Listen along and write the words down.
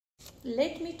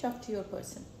let me talk to your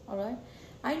person. All right,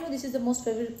 I know this is the most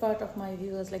favorite part of my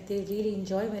viewers, like they really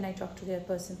enjoy when I talk to their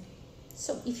person.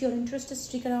 So if you're interested,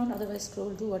 stick around, otherwise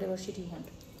scroll, do whatever shit you want.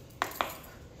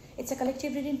 It's a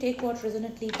collective reading, take what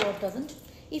resonates, leave what doesn't.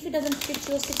 If it doesn't fit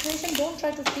your situation, don't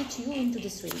try to fit you into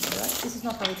this reading, alright? This is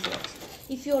not how it works.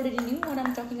 If you already knew what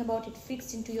I'm talking about, it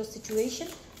fits into your situation,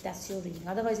 that's your reading.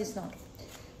 Otherwise, it's not.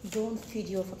 Don't feed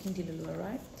your fucking delulu,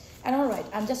 alright? And alright,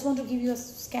 I just want to give you a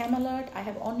scam alert. I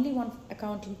have only one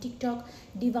account in TikTok,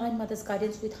 Divine Mother's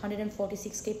Guidance, with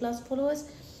 146k plus followers.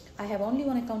 I have only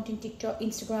one account in TikTok,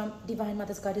 Instagram, Divine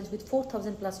Mother's Guidance, with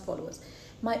 4,000 plus followers.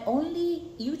 My only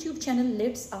YouTube channel,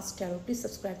 Let's Ask Tarot. Please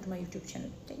subscribe to my YouTube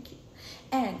channel. Thank you.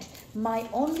 And my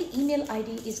only email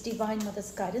ID is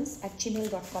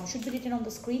divinemothersguidance@gmail.com. Should be written on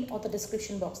the screen or the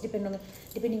description box,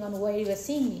 depending on where you are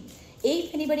seeing me.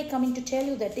 If anybody coming to tell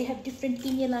you that they have different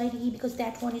email ID because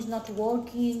that one is not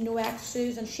working, no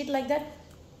access and shit like that,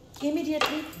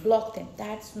 immediately block them.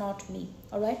 That's not me.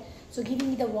 Alright, so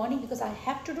giving me the warning because I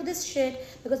have to do this shit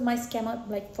because my scammer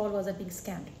followers are being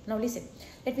scammed. Now listen,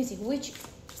 let me see who is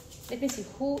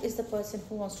the person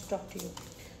who wants to talk to you.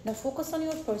 Now focus on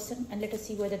your person and let us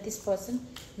see whether this person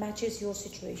matches your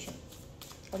situation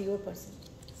or your person.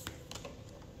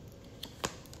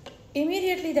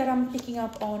 Immediately that I'm picking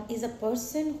up on is a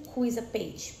person who is a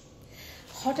page.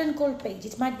 Hot and cold page.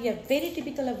 It might be a very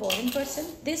typical avoidant person.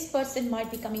 This person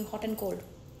might be coming hot and cold.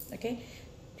 Okay.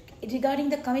 Regarding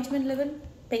the commitment level,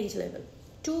 page level.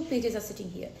 2 pages are sitting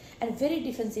here. And very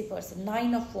defensive person.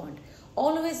 9 of Wands.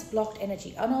 Always blocked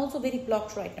energy. And also very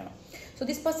blocked right now. So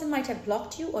this person might have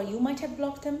blocked you or you might have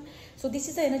blocked them. So this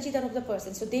is the energy that of the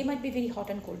person. So they might be very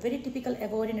hot and cold. Very typical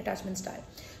avoidant attachment style.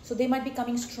 So they might be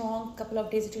coming strong. Couple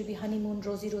of days it will be honeymoon,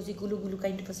 rosy, gulu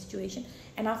kind of a situation.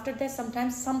 And after that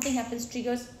sometimes something happens,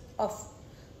 triggers off.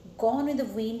 Gone in the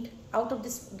wind, out of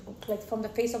this, like from the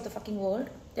face of the fucking world.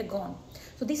 They're gone.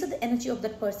 So these are the energy of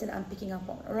that person I'm picking up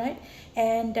on, all right?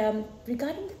 And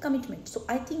regarding the commitment, so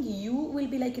I think you will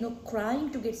be like,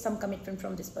 crying to get some commitment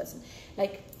from this person.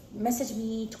 Like, message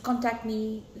me, to contact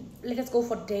me, let us go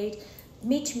for a date,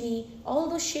 meet me, all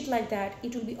those shit like that.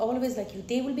 It will be always like you.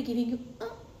 They will be giving you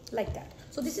like that.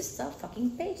 So this is the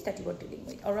fucking page that you are dealing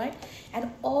with, all right? And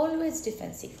always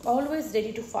defensive, always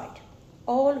ready to fight.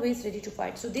 Always ready to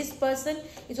fight. So this person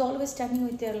is always standing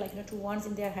with their 2 wands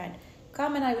in their hand.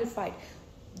 Come and I will fight.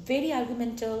 Very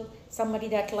argumentative, somebody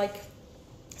that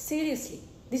seriously,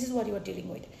 this is what you are dealing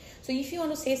with. So if you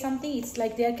want to say something, it's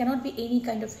like there cannot be any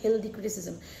kind of healthy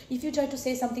criticism. If you try to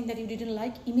say something that you didn't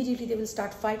like, immediately they will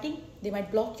start fighting. They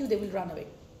might block you, they will run away.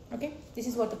 Okay, this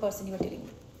is what the person you are dealing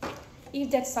with. If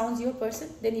that sounds your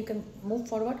person, then you can move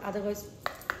forward. Otherwise,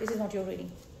 this is not your reading.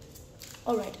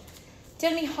 All right,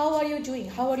 tell me, how are you doing?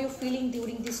 How are you feeling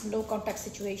during this no contact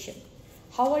situation?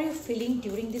 How are you feeling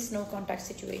during this no contact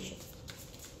situation?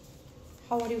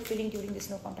 How are you feeling during this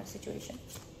no contact situation?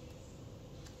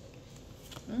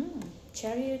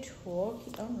 Chariot,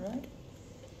 walking, all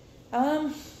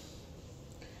right.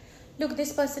 Look,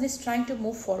 this person is trying to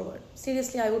move forward.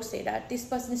 Seriously, I would say that. This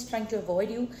person is trying to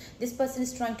avoid you. This person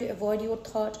is trying to avoid your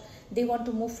thought. They want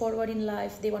to move forward in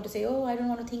life. They want to say, oh, I don't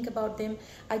want to think about them.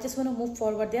 I just want to move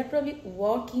forward. They're probably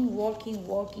working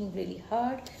really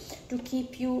hard to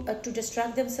keep you, to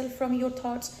distract themselves from your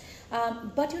thoughts.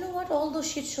 But you know what? All those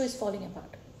shit show is falling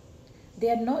apart.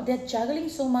 They're juggling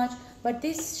so much, but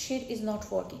this shit is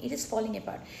not working. It is falling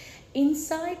apart.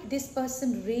 Inside, this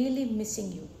person really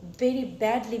missing you, very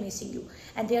badly missing you.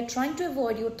 And they are trying to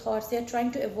avoid your thoughts. They are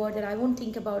trying to avoid that I won't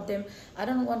think about them. I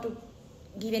don't want to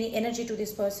give any energy to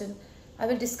this person. I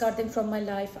will discard them from my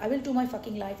life. I will do my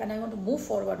fucking life and I want to move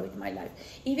forward with my life.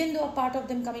 Even though a part of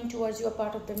them coming towards you, a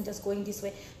part of them just going this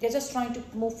way, they're just trying to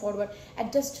move forward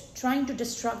and just trying to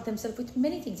distract themselves with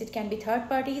many things. It can be third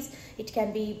parties. It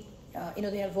can be,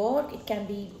 their work. It can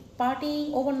be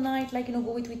partying overnight,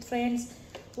 go with friends.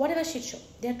 Whatever shit show.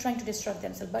 They're trying to distract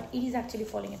themselves, but it is actually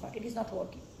falling apart. It is not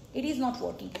working. It is not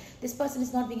working. This person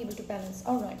is not being able to balance.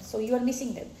 All right, so you are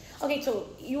missing them. Okay, so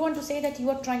you want to say that you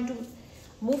are trying to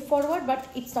move forward, but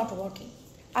it's not working.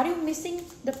 Are you missing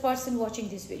the person watching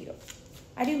this video?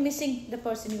 Are you missing the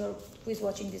person who is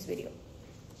watching this video?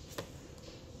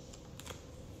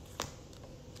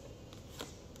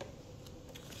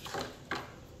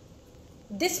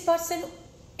 This person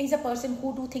is a person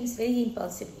who do things very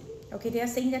impulsively. Okay, they are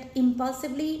saying that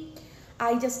impulsively,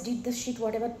 I just did the shit,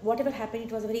 whatever happened,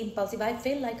 it was very impulsive. I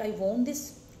felt like I won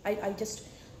this. I just,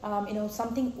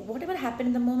 something, whatever happened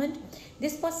in the moment,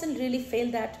 this person really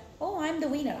felt that, oh, I'm the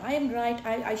winner. I am right.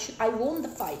 I won the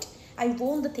fight. I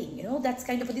won the thing, that's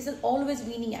kind of, this is always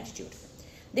winning attitude.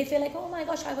 They feel like, oh my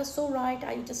gosh, I was so right.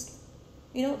 I just,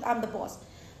 I'm the boss.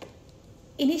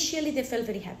 Initially they felt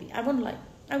very happy. I won't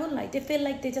lie. They felt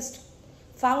like they just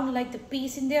found like the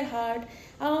peace in their heart.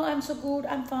 Oh, I'm so good,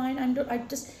 I'm fine. I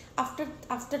just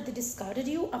after they discarded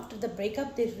you, after the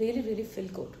breakup, they really feel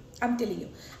good. I'm telling you.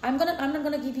 I'm not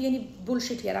gonna give you any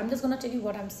bullshit here. I'm just gonna tell you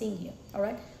what I'm seeing here.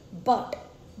 Alright? But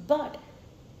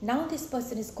now this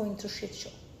person is going through shit show.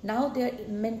 Now they're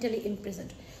mentally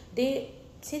imprisoned. They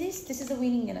see this is a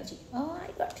winning energy. Oh my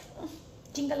god.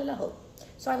 Jingalala.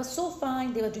 So I was so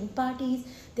fine. They were doing parties.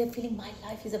 They're feeling my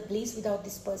life is a bliss without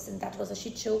this person. That was a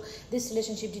shit show. This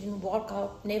relationship didn't work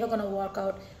out. Never gonna work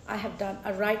out. I have done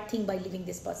a right thing by leaving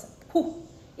this person. Whew.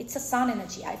 It's a sun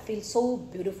energy. I feel so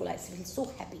beautiful. I feel so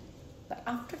happy. But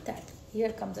after that,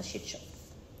 here comes a shit show.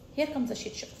 Here comes a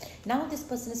shit show. Now this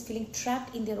person is feeling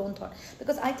trapped in their own thought.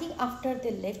 Because I think after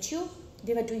they left you,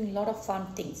 they were doing a lot of fun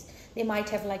things. They might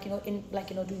have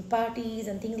doing parties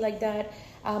and things like that.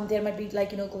 There might be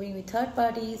going with third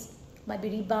parties, might be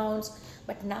rebounds.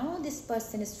 But now this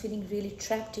person is feeling really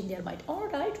trapped in their mind. All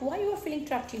right, why you are feeling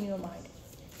trapped in your mind?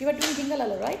 You are doing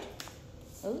jingalala, right?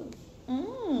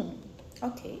 Oh,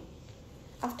 okay.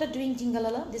 After doing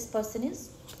jingalala, this person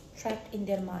is trapped in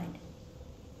their mind.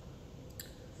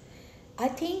 I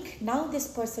think now this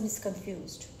person is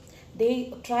confused.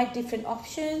 They tried different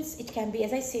options. It can be,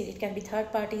 as I said, it can be third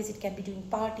parties. It can be doing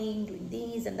partying, doing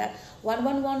this and that.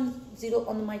 1110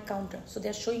 on my counter. So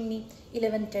they're showing me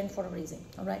 1110 for a reason.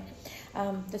 All right.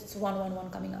 That's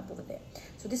 111 coming up over there.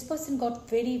 So this person got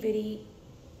very,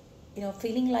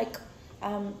 feeling like,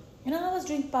 I was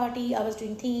doing party. I was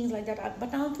doing things like that.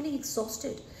 But now I'm feeling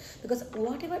exhausted because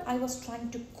whatever I was trying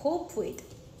to cope with,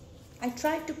 I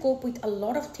tried to cope with a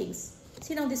lot of things.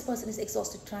 See, now this person is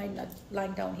exhausted,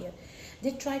 lying down here.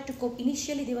 They tried to cope.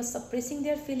 Initially, they were suppressing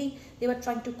their feeling. They were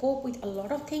trying to cope with a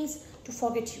lot of things to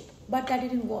forget you. But that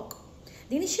didn't work.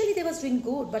 Initially, they was doing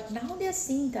good. But now they are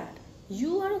seeing that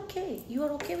you are okay. You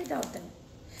are okay without them.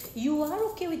 You are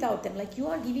okay without them. Like you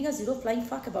are giving a zero flying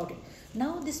fuck about it.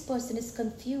 Now this person is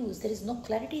confused. There is no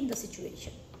clarity in the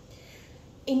situation.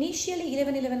 Initially,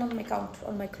 1111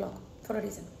 on my clock for a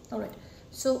reason. All right.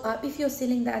 So if you're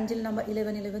selling the angel number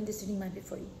 1111, this reading might be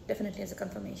for you. Definitely as a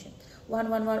confirmation.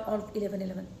 111 or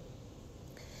 1111.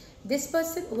 This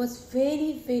person was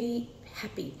very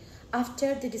happy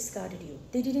after they discarded you.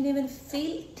 They didn't even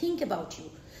think about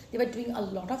you. They were doing a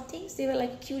lot of things. They were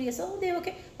like curious. Oh, they're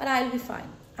okay, but I'll be fine.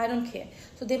 I don't care.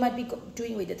 So they might be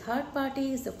doing with the third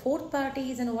parties, the fourth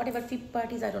parties, and whatever fifth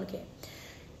parties. I don't care.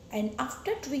 And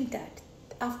after doing that,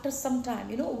 after some time,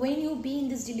 when you be in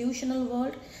this delusional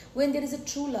world, when there is a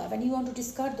true love and you want to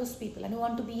discard those people and you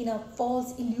want to be in a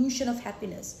false illusion of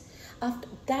happiness, after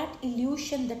that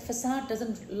illusion, that facade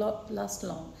doesn't last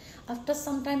long. After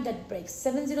some time, that breaks.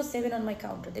 707 on my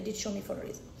counter. They did show me for a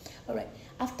reason. All right.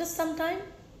 After some time,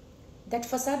 that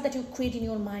facade that you create in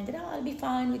your mind, that I'll be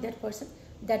fine with that person,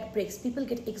 that breaks. People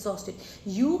get exhausted.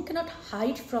 You cannot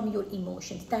hide from your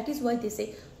emotions. That is why they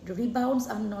say the rebounds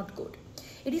are not good.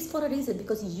 It is for a reason,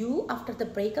 because you, after the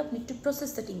breakup, need to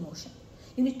process that emotion.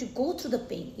 You need to go through the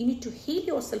pain. You need to heal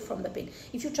yourself from the pain.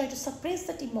 If you try to suppress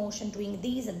that emotion, doing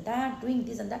this and that,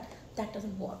 that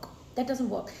doesn't work. That doesn't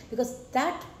work, because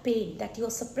that pain that you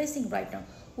are suppressing right now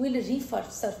will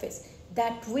resurface.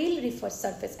 That will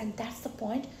resurface, and that's the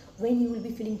point when you will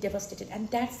be feeling devastated. And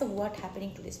that's what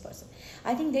happening to this person.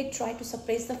 I think they try to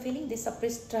suppress the feeling. They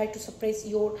try to suppress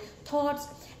your thoughts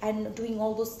and doing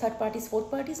all those third parties, fourth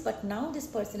parties. But now this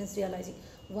person is realizing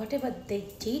whatever they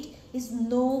did is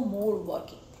no more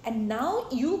working. And now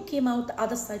you came out the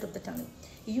other side of the tunnel.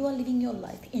 You are living your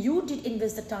life. You did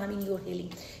invest the time in your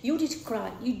healing. You did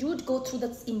cry. You did go through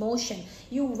that emotion.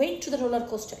 You went to the roller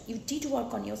coaster. You did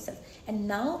work on yourself. And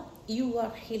now you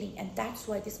are healing. And that's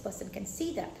why this person can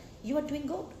see that you are doing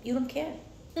good. You don't care.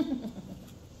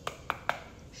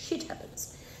 Shit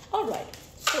happens. All right.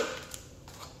 So,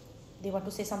 they want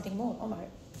to say something more. All right.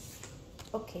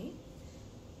 Okay.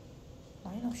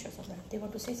 9 of Swords. All right. They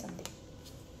want to say something.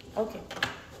 Okay.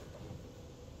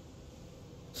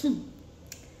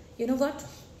 You know what?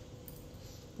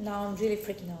 Now I'm really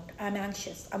freaking out. I'm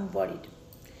anxious. I'm worried.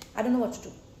 I don't know what to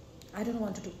do. I don't know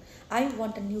what to do. I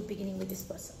want a new beginning with this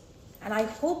person. And I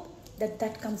hope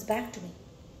that comes back to me.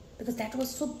 Because that was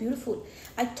so beautiful.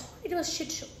 I thought it was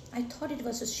shit show. I thought it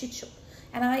was a shit show.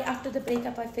 And after the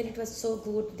breakup, I felt it was so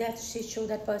good. That shit show,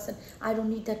 that person. I don't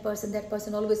need that person. That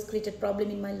person always created problem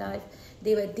in my life.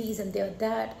 They were these and they were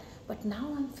that. But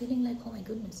now I'm feeling like, oh my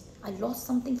goodness, I lost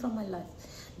something from my life.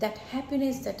 That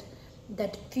happiness,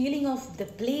 that feeling of the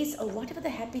place or whatever the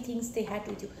happy things they had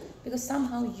with you. Because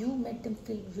somehow you made them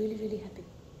feel really happy.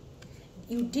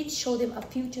 You did show them a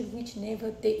future which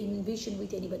never they envisioned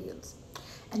with anybody else.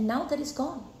 And now that is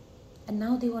gone. And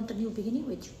now they want a new beginning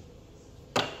with you.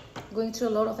 Going through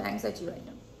a lot of anxiety right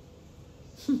now.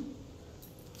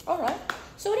 All right.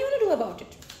 So what do you want to do about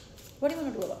it? What do you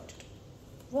want to do about it?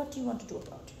 What do you want to do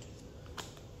about it?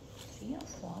 3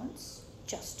 of Wands,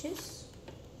 Justice,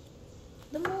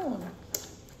 the Moon.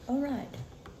 All right.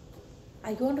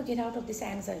 I want to get out of this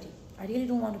anxiety. I really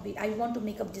don't want to be. I want to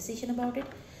make a decision about it.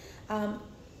 I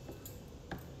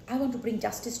want to bring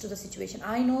justice to the situation.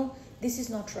 I know this is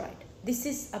not right. This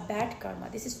is a bad karma.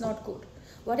 This is not good.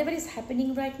 Whatever is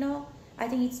happening right now, I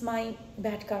think it's my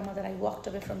bad karma that I walked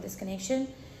away from this connection.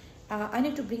 I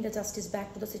need to bring the justice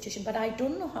back to the situation, but I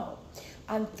don't know how.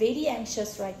 I'm very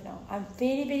anxious right now. I'm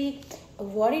very, very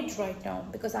worried right now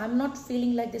because I'm not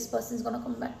feeling like this person is going to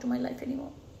come back to my life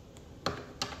anymore.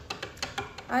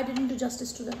 I didn't do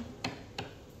justice to them.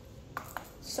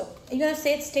 So, are you going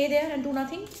to stay there and do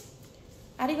nothing?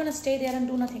 Are you going to stay there and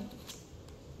do nothing?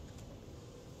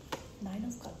 9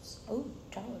 of Cups. Oh,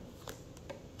 Tower.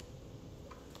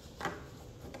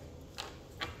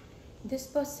 This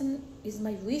person is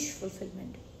my wish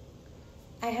fulfillment.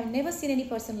 I have never seen any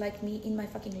person like me in my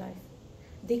fucking life.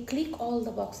 They click all the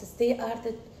boxes. They are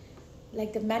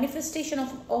the manifestation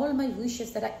of all my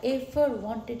wishes that I ever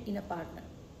wanted in a partner.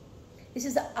 This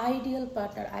is the ideal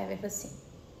partner I have ever seen.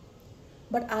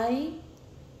 But I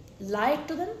lied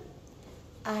to them.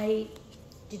 I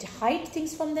did hide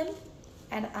things from them.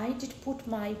 And I did put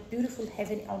my beautiful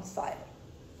heaven on fire.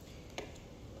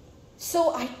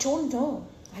 So I don't know.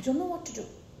 I don't know what to do.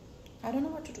 I don't know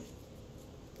what to do.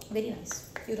 Very nice.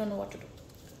 You don't know what to do.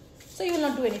 So you will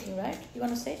not do anything, right? You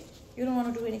want to say? You don't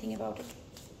want to do anything about it.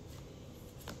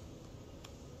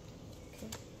 Okay.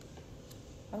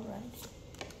 All right.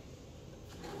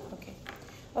 Okay.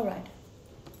 All right.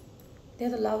 They're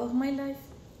the love of my life.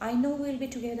 I know we'll be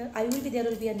together. I will be there.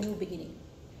 Will be a new beginning.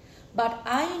 But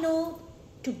I know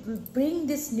to bring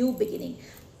this new beginning,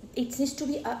 it needs to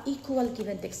be an equal give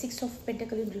and take. 6 of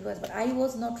Pentacles in reverse, but I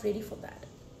was not ready for that.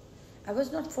 I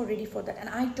was not ready for that, and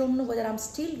I don't know whether I'm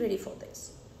still ready for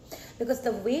this. Because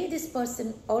the way this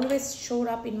person always showed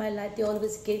up in my life, they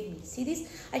always gave me. See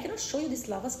this? I cannot show you this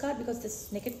Lover's card because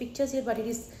there's naked pictures here, but it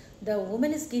is the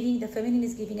woman is giving, the feminine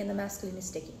is giving, and the masculine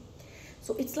is taking.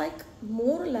 So it's like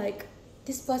more like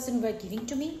this person were giving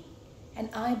to me, and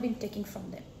I've been taking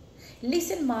from them.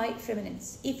 Listen, my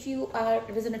feminines, if you are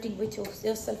resonating with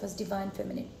yourself as divine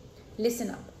feminine, listen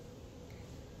up.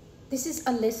 This is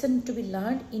a lesson to be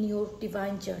learned in your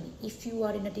divine journey. If you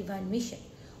are in a divine mission,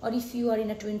 or if you are in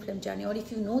a twin flame journey, or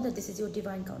if you know that this is your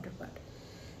divine counterpart.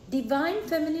 Divine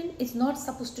feminine is not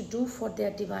supposed to do for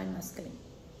their divine masculine.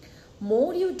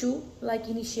 More you do, like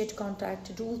initiate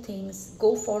contact, do things,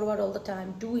 go forward all the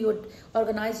time,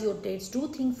 organize your dates, do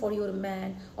things for your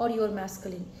man or your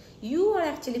masculine. You are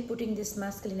actually putting this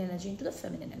masculine energy into the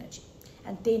feminine energy,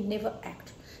 and they never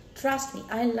act. Trust me,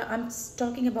 I'm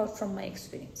talking about from my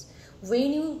experience.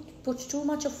 When you put too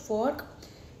much of work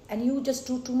and you just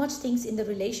do too much things in the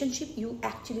relationship, you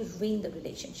actually ruin the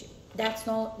relationship. That's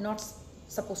not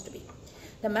supposed to be.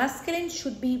 The masculine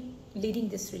should be leading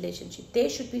this relationship. They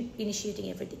should be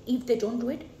initiating everything. If they don't do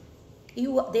it,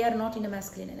 they are not in a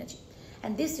masculine energy,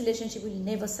 and this relationship will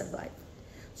never survive.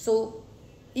 So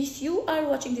if you are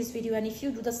watching this video and if you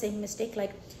do the same mistake,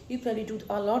 like you probably do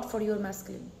a lot for your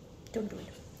masculine, don't do it.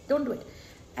 Don't do it.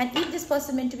 And if this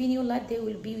person meant to be in your life, they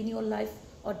will be in your life,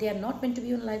 or they are not meant to be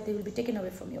in your life, they will be taken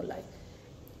away from your life.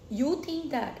 You think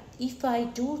that if I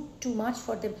do too much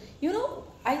for them,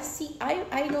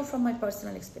 I know from my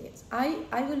personal experience,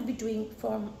 I will be doing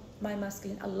for my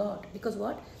masculine a lot. Because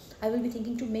what? I will be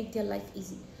thinking to make their life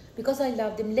easy. Because I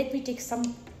love them, let me take some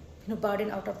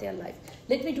burden out of their life.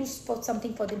 Let me do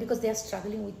something for them because they are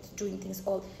struggling with doing things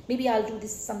all. Maybe I'll do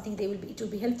this something, it will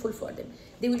be helpful for them.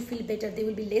 They will feel better, they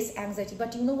will be less anxiety.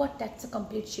 But you know what? That's a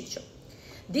complete shit show.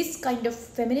 This kind of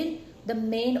feminine, the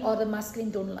male or the masculine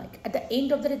don't like. At the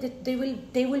end of the day,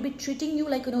 they will be treating you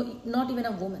like not even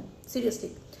a woman.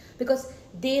 Seriously, because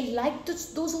they like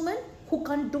those women who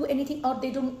can't do anything, or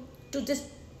they don't to just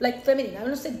like feminine. I will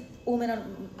not say woman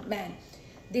or man.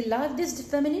 They love this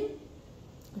feminine.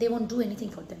 They won't do anything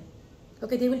for them.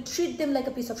 Okay, they will treat them like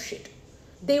a piece of shit.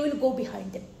 They will go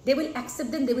behind them. They will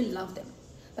accept them. They will love them.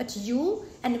 But you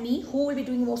and me, who will be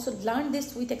doing also learn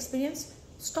this with experience.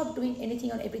 Stop doing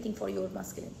anything or everything for your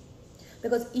masculine.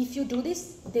 Because if you do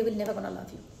this, they will never gonna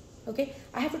love you. Okay,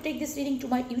 I have to take this reading to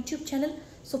my YouTube channel.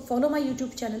 So follow my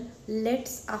YouTube channel.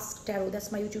 Let's Ask Tarot.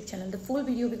 That's my YouTube channel. The full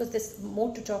video, because there's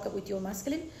more to talk with your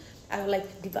masculine. I like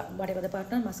whatever the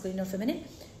partner, masculine or feminine.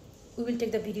 We will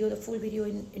take the full video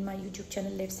in my YouTube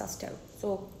channel. Let's Ask Tarot.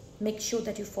 So make sure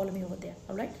that you follow me over there.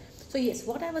 All right. So yes,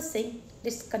 what I was saying,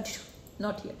 let's continue.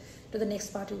 Not here. to the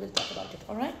next part. We will talk about it.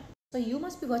 All right. So you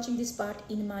must be watching this part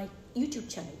in my YouTube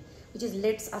channel, which is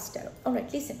Let's Ask Tarot. All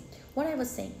right. Listen, what I was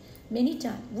saying. Many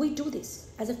times we do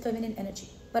this as a feminine energy,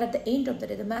 but at the end of the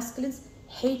day, the masculines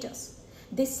hate us.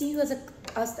 They see you as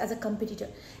us as a competitor,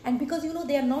 and because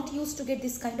they are not used to get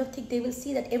this kind of thing, they will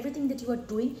see that everything that you are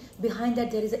doing, behind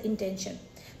that there is an intention.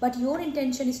 But your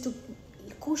intention is to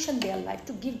cushion their life,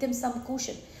 to give them some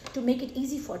cushion, to make it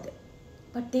easy for them.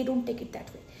 But they don't take it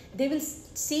that way. They will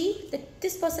see that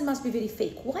this person must be very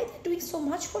fake. Why they're doing so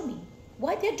much for me?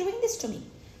 Why they're doing this to me?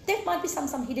 There might be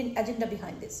some hidden agenda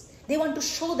behind this. They want to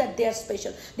show that they are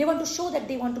special. They want to show that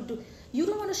they want to do. You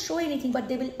don't want to show anything, but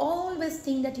they will always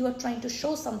think that you are trying to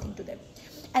show something to them.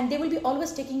 And they will be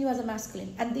always taking you as a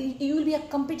masculine. And you will be a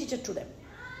competitor to them.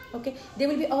 Okay? They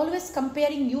will be always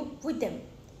comparing you with them.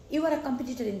 You are a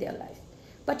competitor in their life.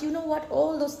 But you know what?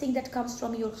 All those things that comes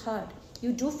from your heart,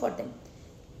 you do for them,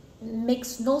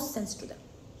 makes no sense to them.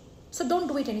 So don't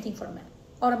do it anything for a man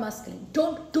or a masculine.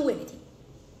 Don't do anything.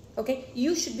 Okay?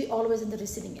 You should be always in the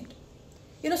receiving end.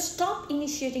 Stop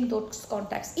initiating those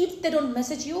contacts. If they don't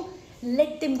message you,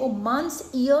 let them go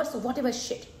months, years, whatever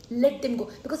shit. Let them go.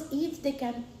 Because if they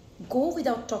can go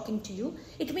without talking to you,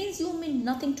 it means you mean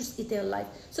nothing to their life.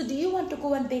 So do you want to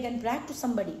go and beg and brag to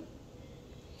somebody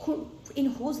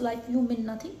in whose life you mean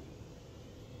nothing?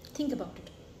 Think about it.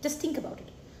 Just think about it.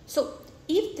 So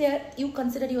if you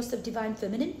consider yourself divine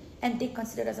feminine and they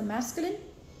consider as a masculine,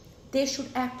 they should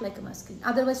act like a masculine.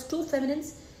 Otherwise, two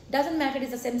feminines, doesn't matter it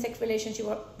is a same-sex relationship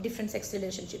or different sex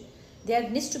relationship. There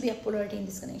needs to be a polarity in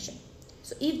this connection.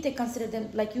 So if they consider them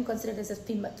like you consider as a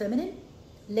feminine,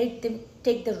 let them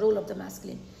take the role of the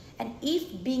masculine. And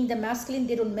if being the masculine,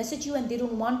 they don't message you and they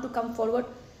don't want to come forward,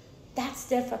 that's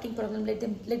their fucking problem. Let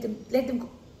them go.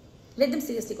 Let them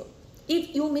seriously go.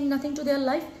 If you mean nothing to their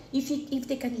life, if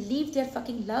they can live their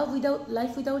fucking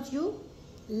life without you,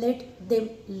 let them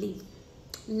live.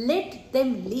 Let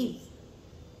them live.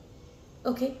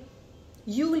 Okay?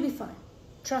 You will be fine.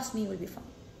 Trust me, you will be fine.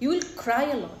 You will cry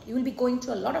a lot. You will be going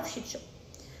through a lot of shit show.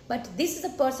 But this is a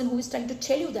person who is trying to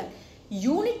tell you that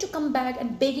you need to come back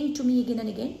and begging to me again and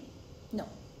again. No,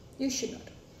 you should not.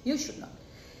 You should not.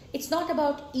 It's not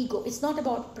about ego. It's not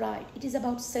about pride. It is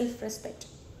about self-respect.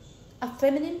 A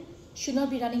feminine should not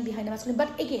be running behind a masculine.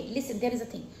 But again, listen, there is a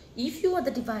thing. If you are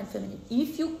the divine feminine,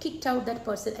 if you kicked out that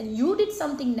person and you did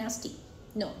something nasty,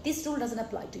 no, this rule doesn't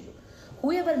apply to you.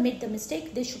 Whoever made the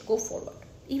mistake, they should go forward,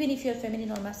 even if you're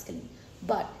feminine or masculine.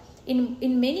 But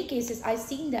in many cases, I've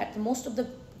seen that most of the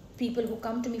people who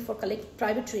come to me for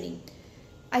private reading,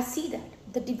 I see that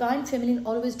the divine feminine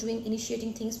always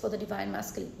initiating things for the divine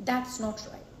masculine. That's not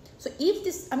right. So if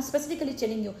this, I'm specifically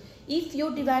telling you, if your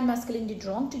divine masculine did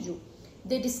wrong to you,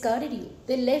 they discarded you,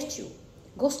 they left you,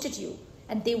 ghosted you,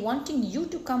 and they wanting you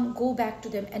to go back to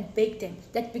them and beg them,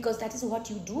 that because that is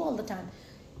what you do all the time,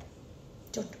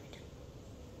 don't do it.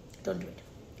 Don't do it.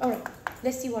 All right,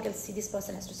 let's see what else this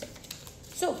person has to say.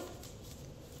 So,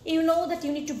 you know that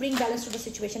you need to bring balance to the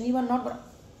situation. You are not going to...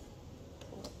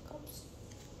 Four of Cups.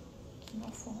 King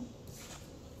of Wands.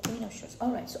 Queen of Swords.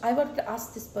 All right, so I want to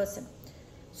ask this person.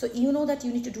 So, you know that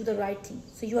you need to do the right thing.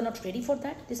 So, you are not ready for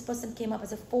that. This person came up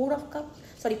as a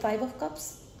Five of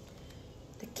Cups,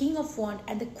 the King of Wands,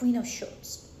 and the Queen of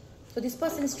Swords. So, this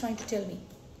person is trying to tell me,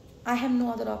 I have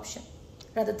no other option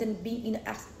rather than being in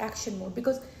action mode,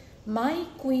 because my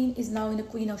queen is now in the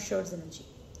Queen of Swords energy.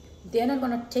 They are not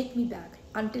going to take me back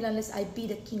unless I be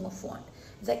the King of Wands.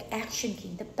 It's like action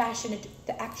king, the passionate,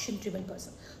 the action-driven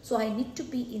person. So I need to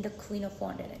be in the Queen of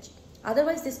Wands energy.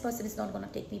 Otherwise, this person is not going to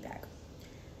take me back.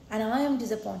 And I am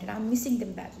disappointed. I'm missing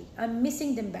them badly. I'm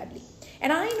missing them badly.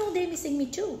 And I know they're missing me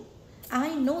too.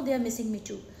 I know they're missing me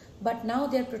too. But now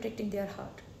they're protecting their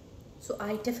heart. So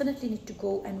I definitely need to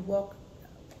go and walk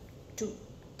to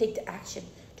take the action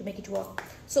to make it work.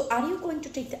 So are you going to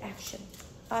take the action?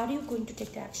 Are you going to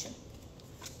take the action?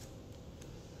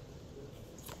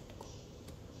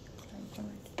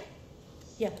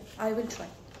 Yeah, I will try.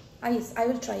 Yes, I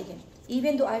will try again.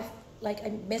 Even though I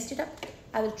messed it up,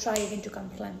 I will try again to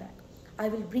climb back. I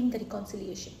will bring the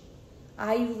reconciliation.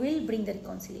 I will bring the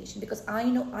reconciliation, because I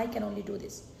know I can only do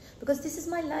this. Because this is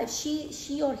my life.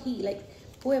 She or he, like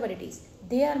whoever it is,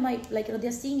 they are my,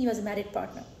 they're seeing you as a married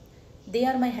partner. They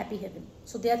are my happy heaven.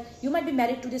 So you might be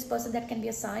married to this person. That can be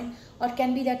a sign, or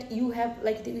can be that you have,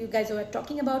 you guys were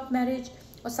talking about marriage,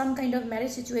 or some kind of marriage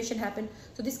situation happened.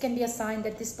 So this can be a sign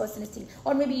that this person is thinking,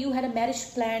 or maybe you had a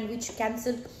marriage plan which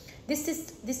cancelled.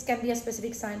 This can be a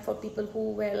specific sign for people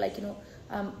who were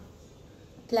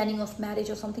planning of marriage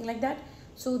or something like that.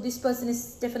 So this person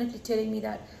is definitely telling me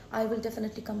that I will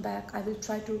definitely come back. I will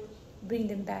try to bring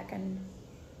them back, and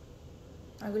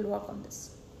I will work on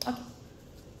this. Okay.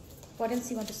 What else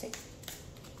you want to say?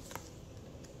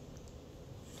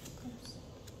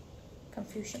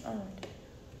 Confusion. All right.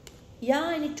 Yeah,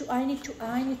 I need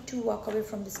to walk away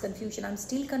from this confusion. I'm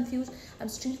still confused. I'm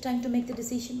still trying to make the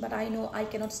decision, but I know I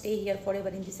cannot stay here forever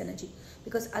in this energy,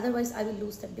 because otherwise I will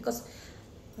lose them, because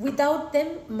without them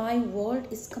my world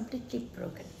is completely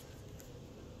broken.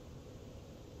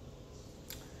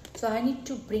 So I need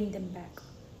to bring them back.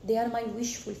 They are my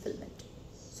wish fulfillment.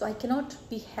 So I cannot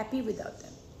be happy without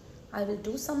them. I will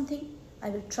do something.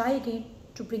 I will try again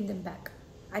to bring them back.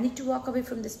 I need to walk away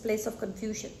from this place of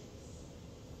confusion.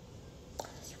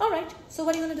 Alright, so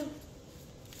what are you going to do?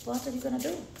 What are you going to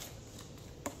do?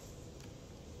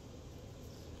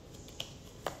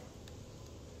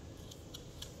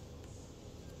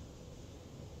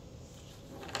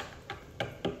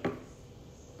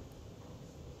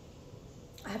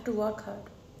 I have to work hard.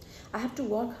 I have to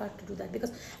work hard to do that,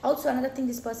 because also another thing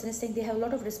this person is saying, they have a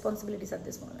lot of responsibilities at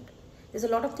this moment. There's a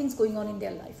lot of things going on in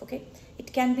their life, okay?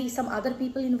 It can be some other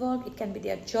people involved. It can be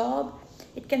their job.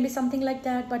 It can be something like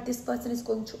that. But this person is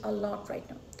going through a lot right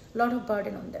now. A lot of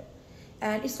burden on them.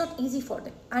 And it's not easy for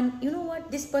them. And you know what?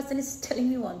 This person is telling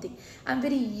me one thing. I'm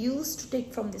very used to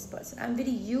take from this person. I'm very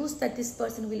used that this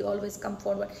person will always come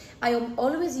forward. I am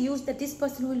always used that this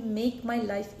person will make my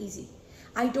life easy.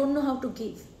 I don't know how to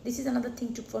give. This is another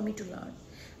thing for me to learn.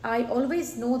 I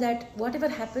always know that whatever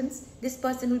happens, this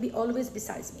person will be always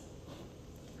beside me.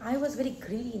 I was very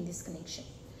greedy in this connection.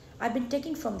 I've been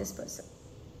taking from this person.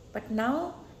 But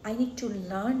now I need to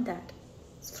learn that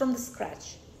from the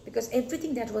scratch. Because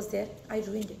everything that was there, I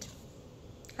ruined it.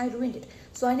 I ruined it.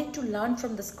 So I need to learn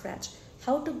from the scratch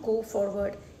how to go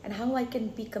forward and how I can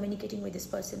be communicating with this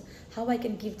person. How I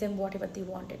can give them whatever they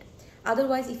wanted.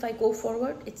 Otherwise, if I go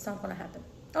forward, it's not going to happen.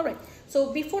 Alright.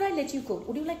 So before I let you go,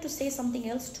 would you like to say something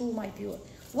else to my viewer?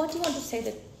 What do you want to say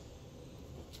that?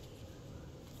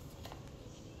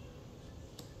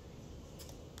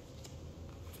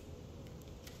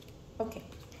 Okay.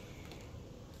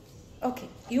 Okay.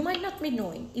 You might not be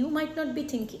knowing, you might not be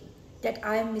thinking that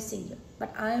I am missing you,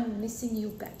 but I am missing you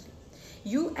badly.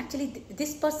 You actually,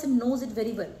 this person knows it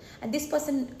very well. And this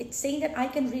person, it's saying that I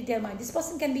can read their mind. This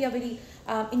person can be a very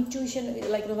intuition,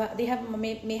 like they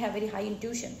may have very high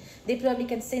intuition. They probably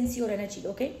can sense your energy,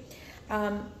 okay?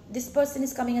 This person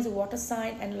is coming as a water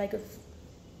sign, and like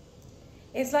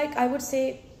it's like, I would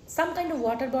say, some kind of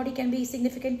water body can be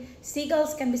significant.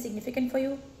 Seagulls can be significant for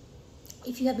you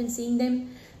if you have been seeing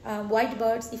them. White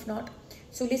birds, if not.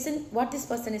 So listen what this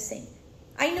person is saying.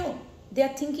 I know they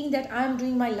are thinking that I am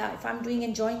doing my life. I'm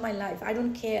enjoying my life. I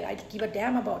don't care. I give a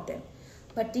damn about them.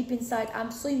 But deep inside,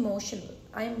 I'm so emotional.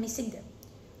 I am missing them.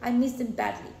 I miss them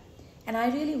badly. And I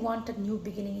really want a new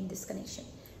beginning in this connection.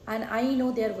 And I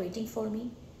know they are waiting for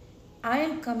me. I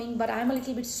am coming, but I'm a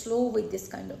little bit slow with this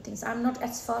kind of things. I'm not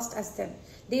as fast as them.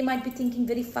 They might be thinking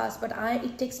very fast, but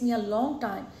it takes me a long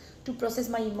time to process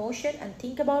my emotion and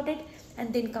think about it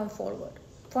and then come forward.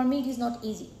 For me, it is not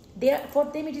easy. For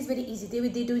them, it is very easy.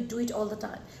 They do it all the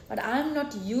time. But I am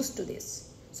not used to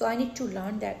this. So I need to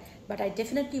learn that. But I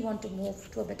definitely want to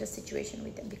move to a better situation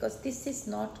with them, because this is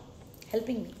not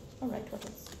helping me. All right, what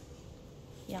else?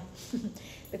 Yeah,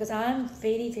 because I am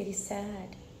very, very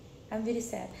sad. I'm very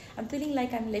sad. I'm feeling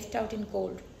like I'm left out in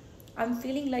cold. I'm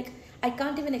feeling like I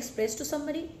can't even express to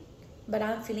somebody, but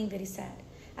I'm feeling very sad.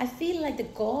 I feel like the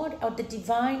God or the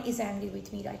divine is angry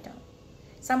with me right now.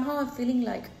 Somehow I'm feeling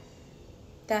like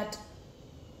that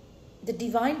the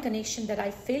divine connection that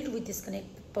I felt with this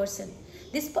person.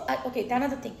 Okay,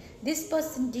 another thing. This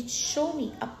person did show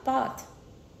me a path,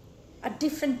 a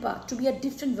different path, to be a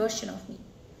different version of me.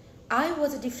 I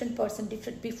was a different person,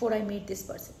 before I met this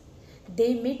person.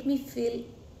 They made me feel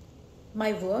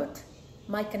my worth,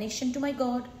 my connection to my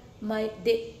God.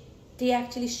 They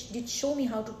actually did show me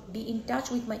how to be in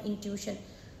touch with my intuition,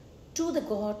 to the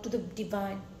God, to the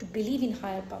divine, to believe in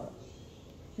higher power.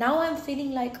 Now I'm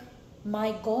feeling like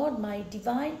my God, my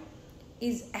divine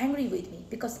is angry with me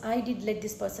because I did let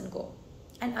this person go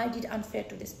and I did unfair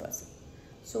to this person.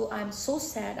 So I'm so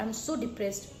sad, I'm so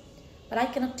depressed, but I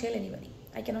cannot tell anybody.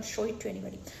 I cannot show it to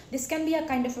anybody. This can be a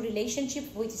kind of a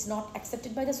relationship which is not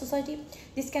accepted by the society.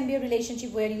 This can be a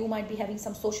relationship where you might be having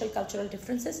some social cultural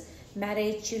differences,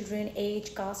 marriage, children,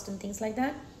 age, caste and things like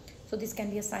that. So this can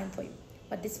be a sign for you.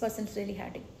 But this person is really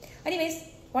hurting. Anyways,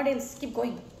 what else? Keep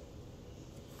going.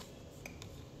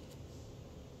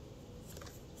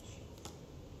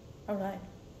 Alright.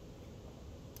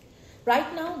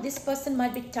 Right now, this person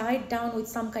might be tied down with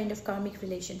some kind of karmic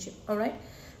relationship. Alright.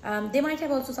 They might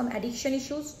have also some addiction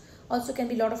issues. Also can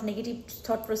be a lot of negative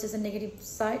thought process and negative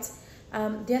sides.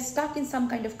 They are stuck in some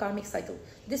kind of karmic cycle.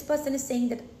 This person is saying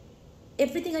that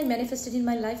everything I manifested in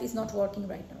my life is not working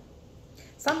right now.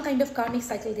 Some kind of karmic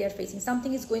cycle they are facing.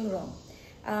 Something is going wrong.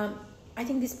 I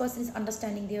think this person is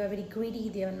understanding. They are very greedy.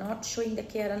 They are not showing the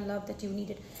care and love that you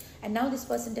needed. And now this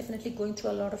person definitely going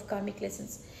through a lot of karmic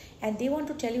lessons. And they want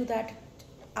to tell you that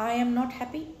I am not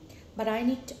happy, but I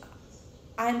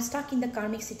am stuck in the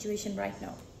karmic situation right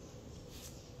now.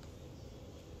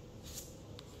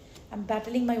 I'm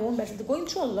battling my own battle. They're going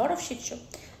through a lot of shit show.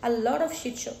 A lot of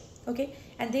shit show. Okay?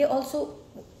 And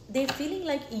they're feeling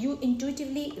like you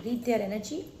intuitively read their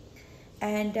energy.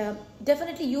 And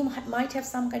definitely you might have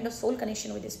some kind of soul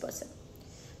connection with this person.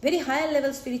 Very higher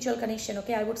level spiritual connection,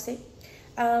 okay, I would say.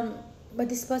 But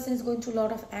this person is going through a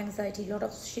lot of anxiety, a lot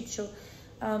of shit show.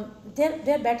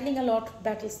 They're battling a lot of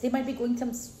battles. They might be going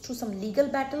through some legal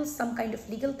battles, some kind of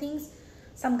legal things,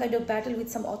 some kind of battle with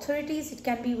some authorities. It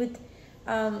can be with,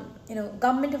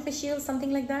 government officials,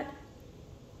 something like that.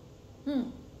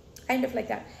 Kind of like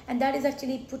that. And that is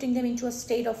actually putting them into a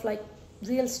state of like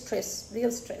real stress.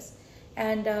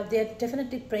 And they're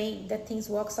definitely praying that things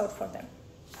works out for them.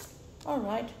 All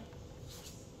right.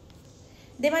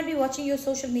 They might be watching your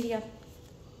social media.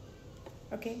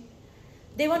 Okay.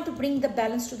 They want to bring the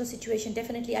balance to the situation.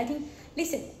 Definitely. I think,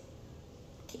 listen.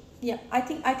 Okay. Yeah, I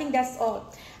think that's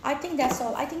all. I think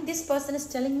this person is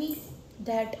telling me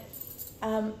that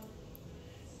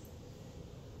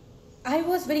I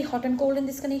was very hot and cold in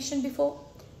this connection before.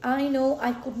 I know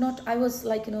I was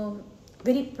like,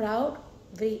 very proud,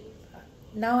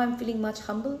 now I'm feeling much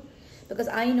humble, because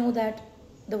I know that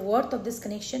the worth of this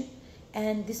connection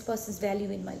and this person's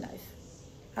value in my life.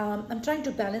 I'm trying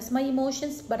to balance my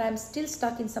emotions, but I'm still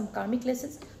stuck in some karmic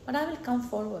lessons, but I will come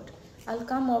forward. I'll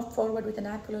come forward with an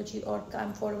apology or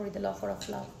come forward with the offer of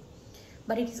love.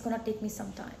 But it is going to take me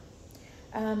some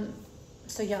time.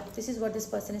 So yeah, this is what this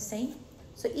person is saying.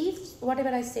 So if whatever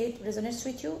I said resonates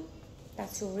with you,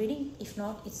 that's your reading. If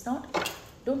not, it's not.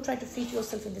 Don't try to fit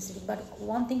yourself in this reading. But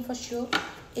one thing for sure,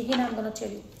 again I'm going to tell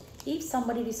you, if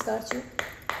somebody discards you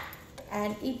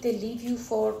and if they leave you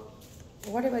for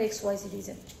whatever XYZ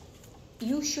reason,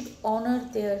 you should honor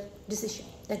their decision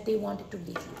that they wanted to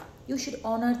leave you. You should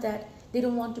honor that they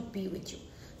don't want to be with you.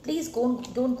 Please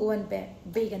don't go and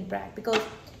beg and brag, because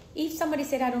if somebody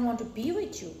said I don't want to be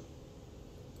with you,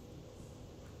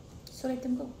 so let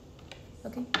them go.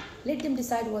 Okay? Let them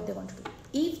decide what they want to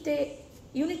do.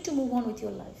 You need to move on with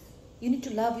your life. You need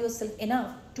to love yourself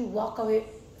enough to walk away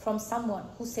from someone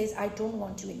who says, I don't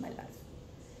want you in my life.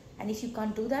 And if you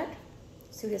can't do that,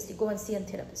 seriously, go and see a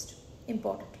therapist.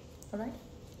 Important. Alright?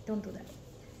 Don't do that.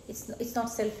 It's not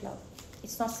self-love.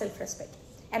 It's not self-respect.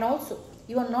 And also,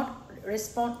 you are not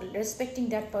respecting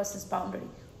that person's boundary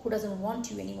who doesn't want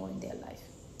you anymore in their life.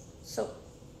 So,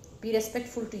 be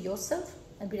respectful to yourself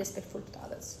and be respectful to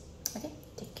others. Okay?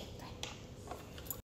 Take care.